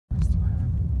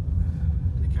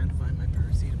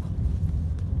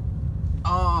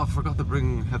Oh, I forgot to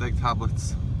bring headache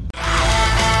tablets.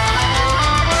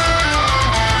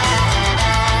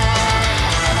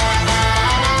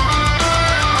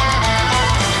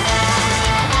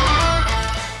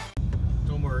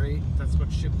 Don't worry, that's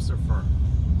what ships are for.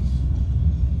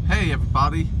 Hey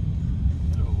everybody.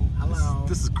 Hello.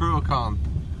 This is Cruachan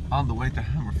on the way to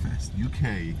Hammerfest,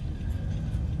 UK.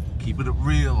 Keeping it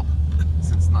real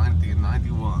since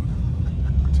 1991.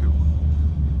 Or 2.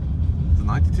 Is it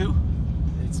 92?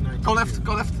 It's 92. Go left,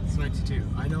 go left. It's 92.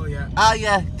 I know, yeah. Ah,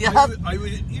 yeah. Do you have?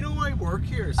 You know, I work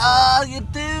here. So Ah, you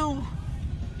do.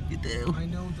 You do. I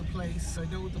know the place. I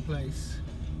know the place.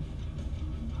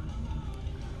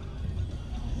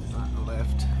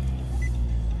 Left.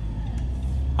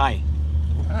 Hi.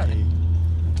 Hey.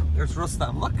 There's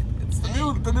Rustam. Look, it's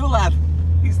the new lad.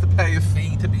 He used to pay a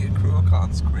fee to be a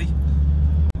Cruachan's creep.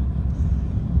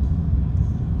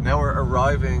 Now we're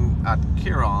arriving at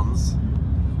Kieran's,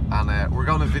 and we're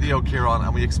going to video Kieran,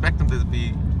 and we expect him to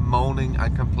be moaning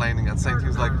and complaining and saying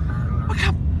things like,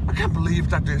 I can't believe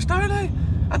that they're starting,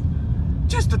 and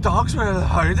just the dogs were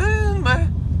hiding.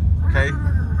 Okay,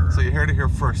 so you heard it here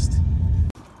first.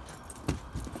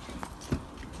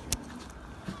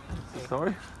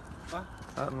 Sorry? What?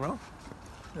 Nothing wrong?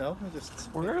 No, I just...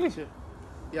 We're early.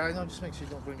 Yeah, I know, just make sure you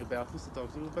don't bring a bell because the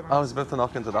dogs do a bit. I was about to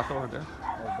knock into that door there.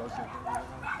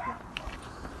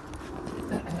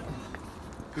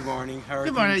 Good morning. How are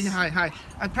Good morning. things? Hi.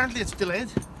 Apparently it's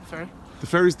delayed. Sorry. The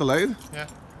ferry's delayed? Yeah.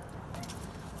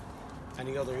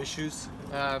 Any other issues?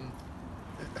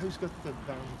 Who's got the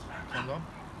band turned on?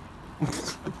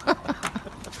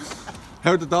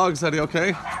 How are the dogs? Are they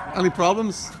okay? Any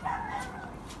problems?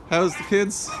 How's the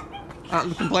kids? Nothing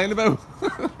to complain about?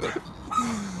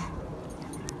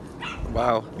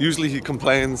 Wow. Usually he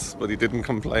complains, but he didn't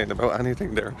complain about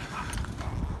anything there.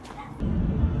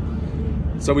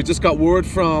 So we just got word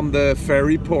from the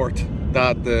ferry port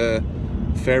that the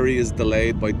ferry is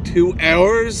delayed by 2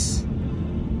 hours.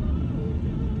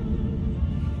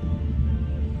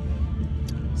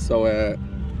 So we're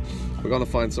gonna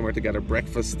find somewhere to get our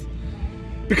breakfast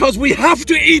because we have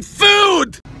to eat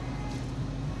food!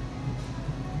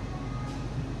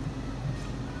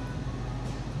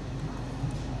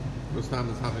 Rustam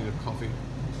is having a coffee.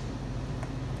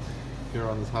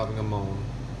 Kieran is having a moan.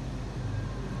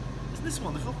 Isn't this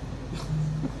wonderful?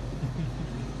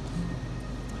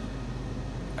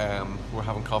 We're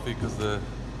having coffee because the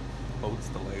boat's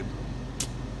delayed.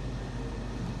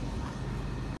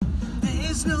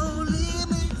 There's no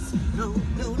limits, no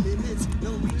limits,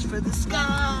 no reach for the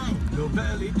sky, no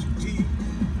valley too deep.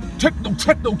 Techno!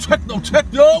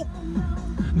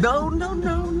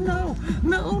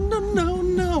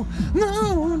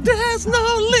 No, there's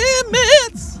no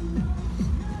limits!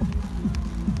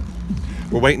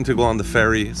 We're waiting to go on the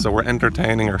ferry, so we're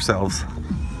entertaining ourselves.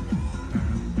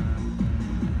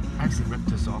 I actually ripped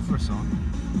this off for a song.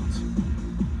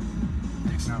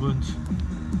 Excellent.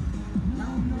 No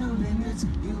limits,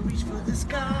 you reach for the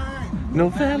sky. No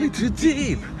valley too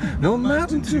deep, no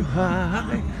mountain too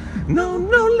high. No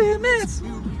limits.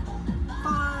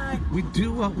 We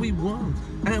do what we want,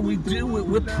 and we do it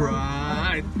with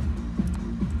pride.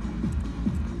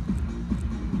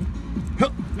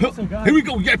 Here we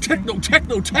go, yeah, techno!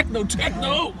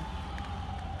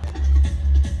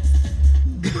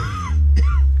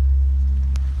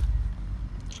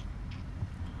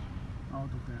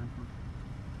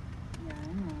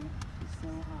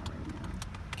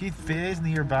 Keith Faye's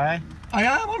nearby. I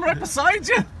am, I'm right beside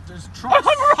you! There's trucks.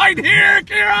 I'm right here,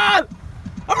 Kieran!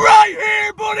 I'm right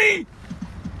here, buddy!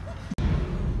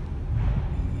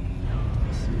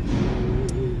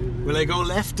 Will I go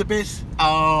left a bit?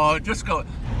 Oh, just go.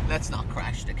 Let's not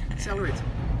crash the car. Accelerate.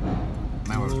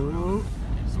 Marrow.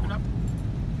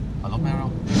 I love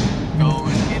Marrow.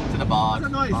 Going into the bod.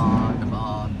 What's that noise?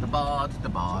 The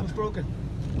bod. It's broken.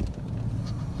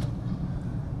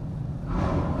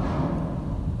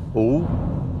 Oh,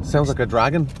 sounds like a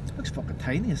dragon. Looks fucking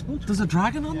tiny, I suppose. There's a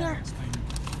dragon on there? It's tiny.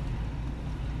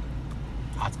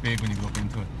 That's big when you look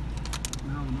into it.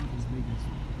 No, not as big as...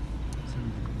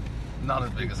 Not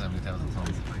as big as 70,000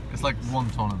 tons. It's like 1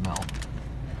 ton of metal.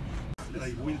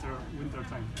 Like winter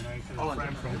time, and I had a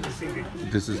friend from the city.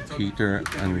 This is Peter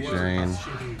and Jane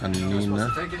and Nina.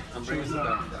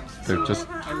 They're just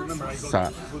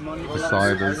sat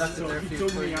beside us,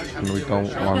 and we don't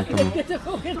want them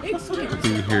to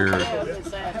be here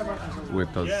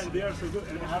with us,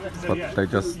 but they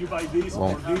just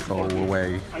won't go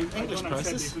away. English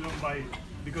prices?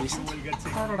 Because you will get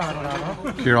sick.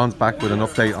 Kieran's back with an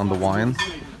update on the wine.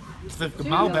 The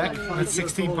Malbec, it's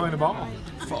 £16 a bottle.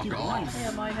 Fuck off.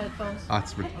 Yeah, my headphones.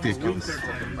 That's ridiculous.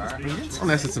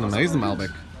 Unless it's an amazing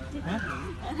Malbec.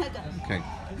 Okay.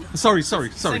 Sorry.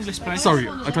 English place. Sorry,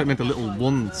 I thought you meant a little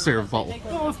one serve bottle.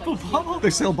 Oh, a full bottle. They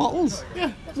sell bottles?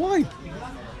 Yeah. Why?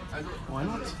 Why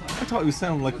not? I thought it was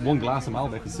selling like one glass of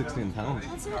Malbec is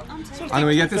 £16.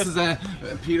 Anyway, yeah, this is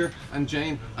Peter and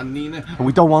Jane and Nina, and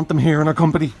we don't want them here in our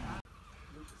company.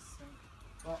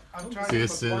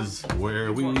 This is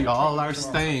where we all are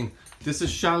staying. This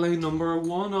is chalet number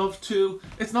 1 of 2.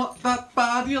 It's not that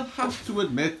bad, you'll have to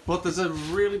admit, but there's a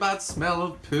really bad smell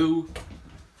of poo.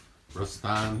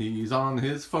 Rustan, he's on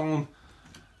his phone.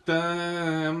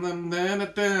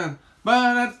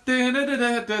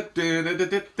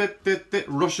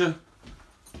 Russia.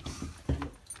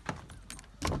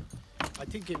 I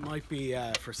think it might be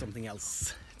for something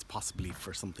else. It's possibly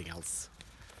for something else.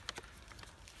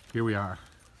 Here we are.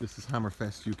 This is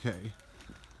Hammerfest UK.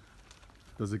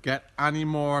 Does it get any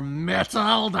more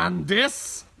metal than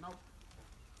this? No.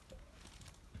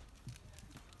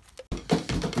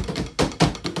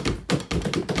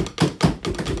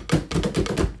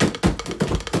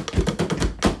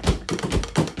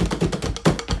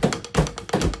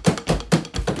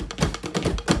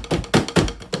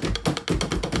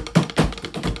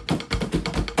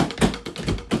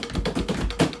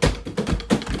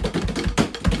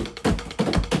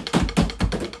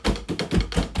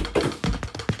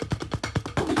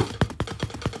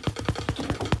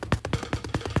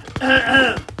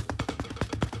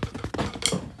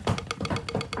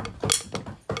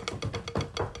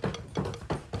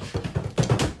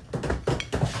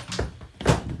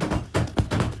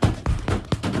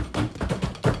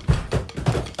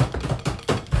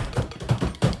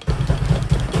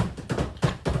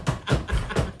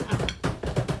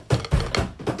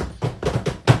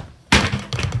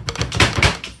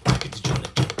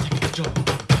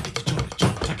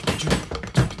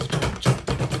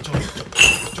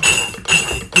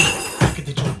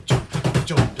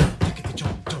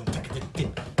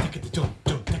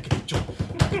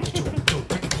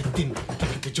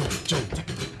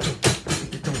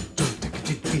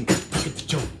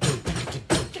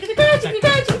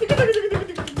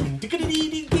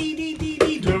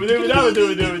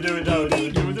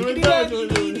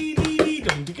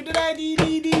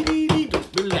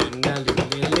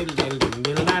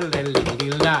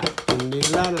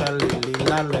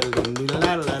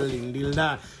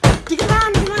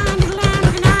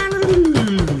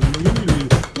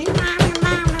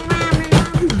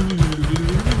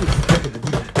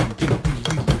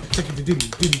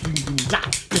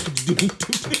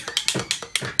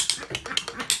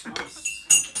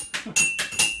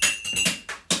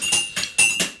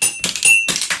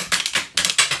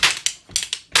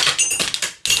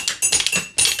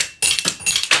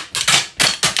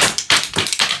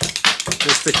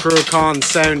 Just the Cruachan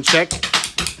sound check.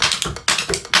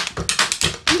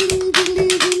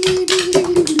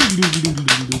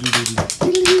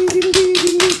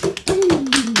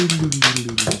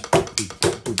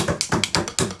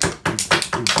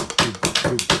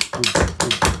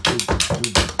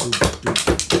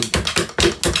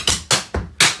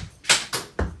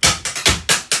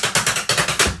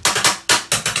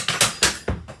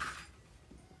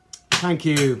 Thank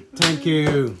you, thank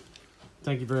you.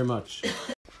 Thank you very much.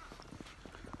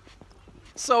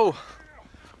 So,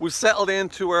 we've settled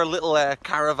into our little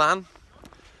caravan.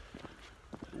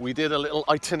 We did a little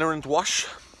itinerant wash.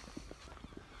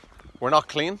 We're not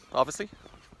clean, obviously,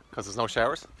 because there's no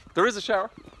showers. There is a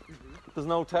shower. There's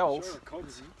no towels.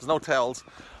 There's no towels.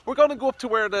 We're going to go up to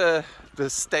where the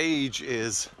stage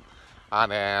is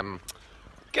and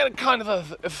get a kind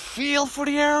of a feel for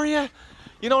the area.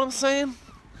 You know what I'm saying?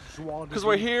 Because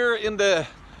we're here in the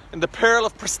Pearl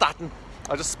of Prestatyn.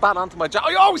 I just spat onto my jaw.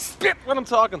 I always spit when I'm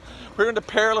talking. We're in the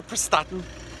Pearl of Prestatyn.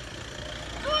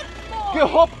 Get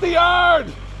up the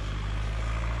yard!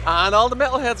 And all the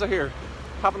metalheads are here,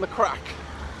 having the crack.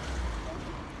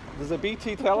 There's a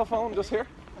BT telephone just here.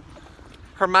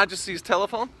 Her Majesty's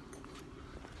telephone,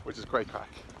 which is great crack.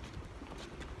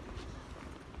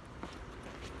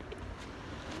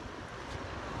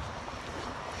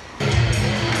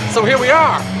 So here we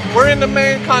are. We're in the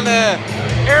main kind of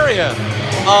area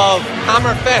of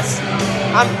Hammerfest.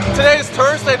 And today is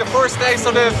Thursday, the first day,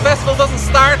 so the festival doesn't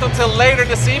start until later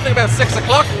this evening, about 6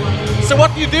 o'clock. So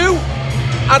what do you do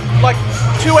at like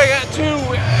 2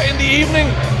 in the evening?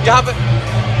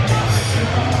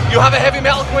 You have a heavy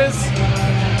metal quiz.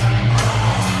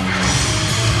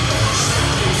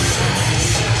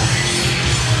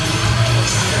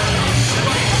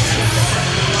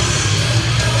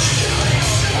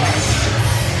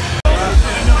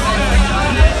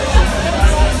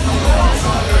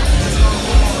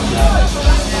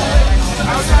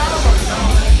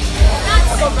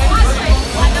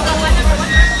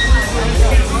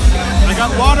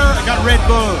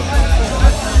 Sensible.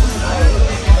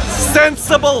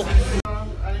 Sensible.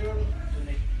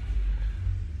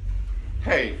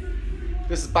 Hey,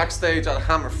 this is backstage at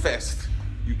Hammerfest,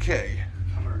 UK.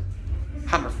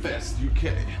 Hammerfest,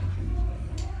 UK.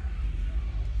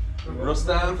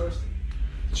 Rustam,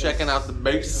 checking out the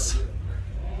bass.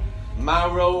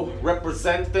 Mauro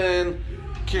representing.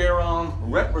 Kieran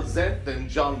representing.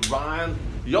 John Ryan.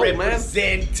 Yo,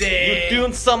 Representing. man, you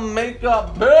doing some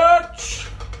makeup, bitch?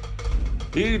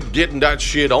 He's getting that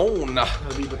shit on.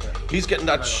 He's getting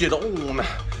that shit on.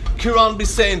 Kieran be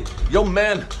saying, yo,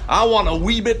 man, I want a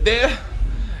wee bit there.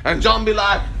 And John be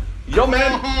like, yo,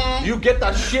 man, you get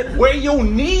that shit where you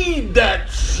need that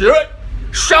shit.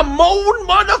 Shimon,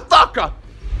 motherfucker.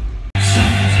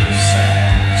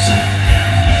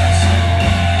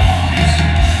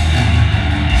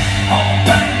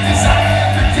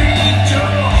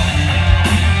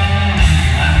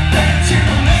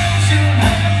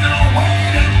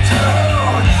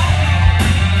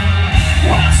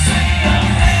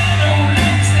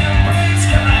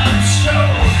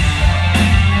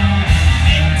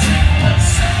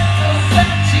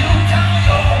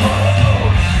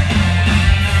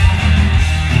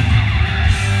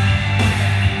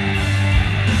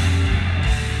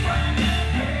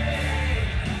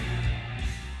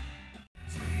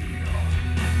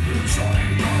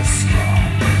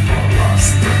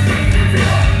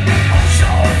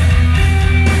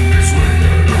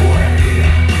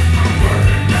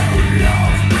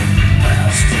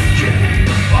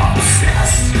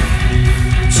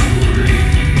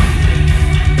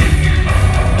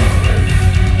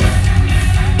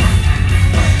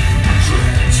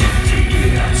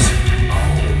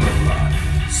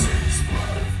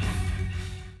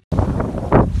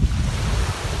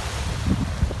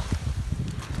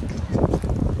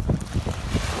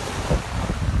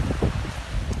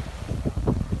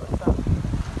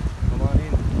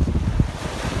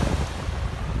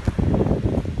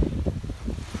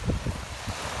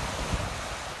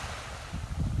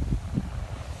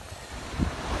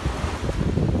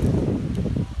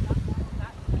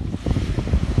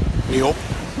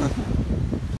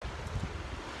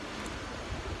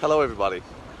 Hello everybody.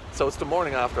 So it's the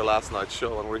morning after last night's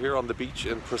show and we're here on the beach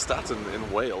in Cruachan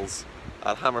in Wales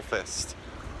at Hammerfest.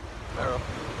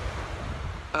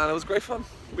 And it was great fun.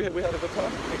 We had a good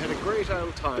time. We had a great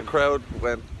old time. The crowd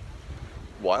went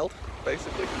wild,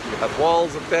 basically. We had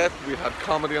walls of death, we had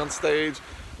comedy on stage,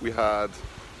 we had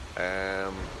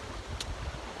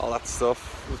all that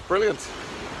stuff. It was brilliant.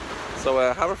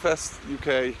 So Hammerfest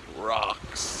UK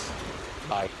rocks.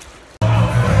 Bye.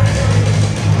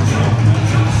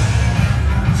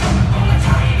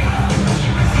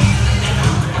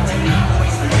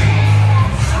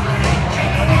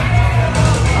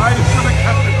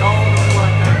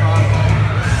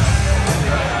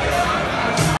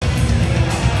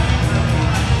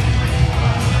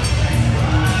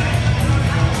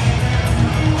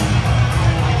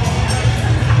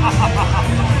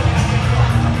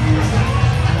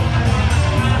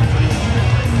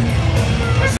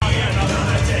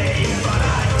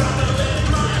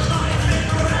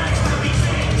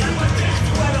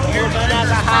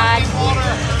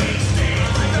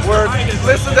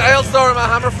 Listen to Aylestorm at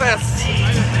Hammerfest.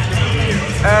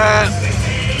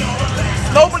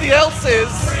 Nobody else is.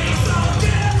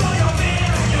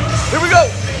 Here we go.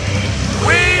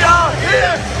 We are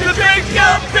here to drink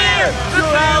your beer, to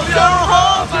fill your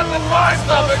home, and the fire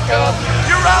stomach up.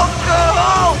 You're out to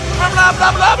home. Blah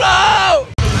blah blah blah.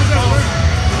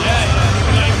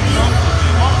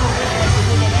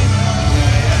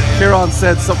 Kieran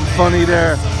said something funny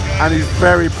there, and he's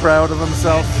very proud of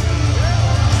himself.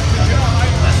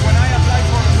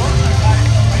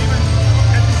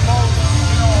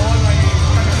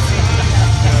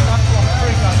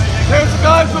 Here's the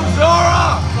guy from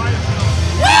Zora!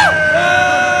 Yeah!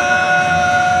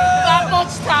 That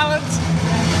much talent!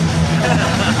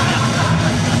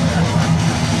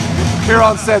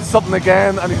 Kieran said something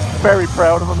again and he's very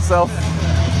proud of himself.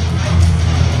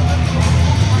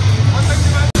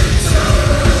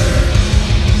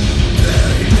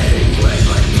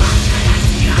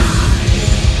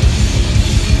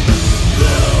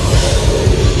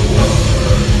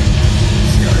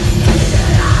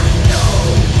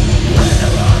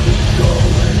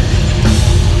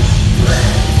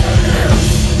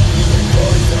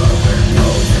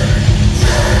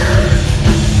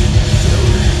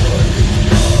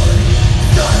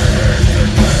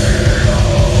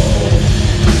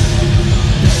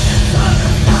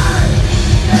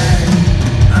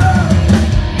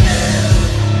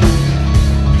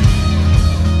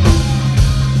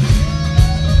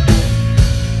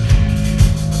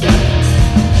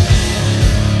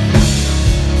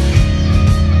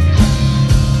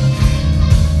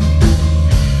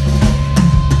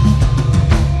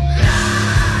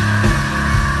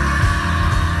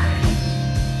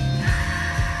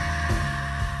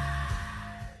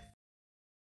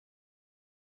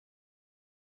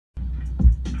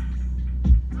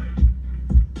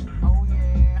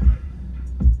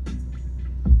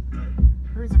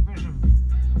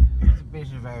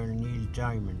 of our Neil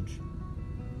Diamond.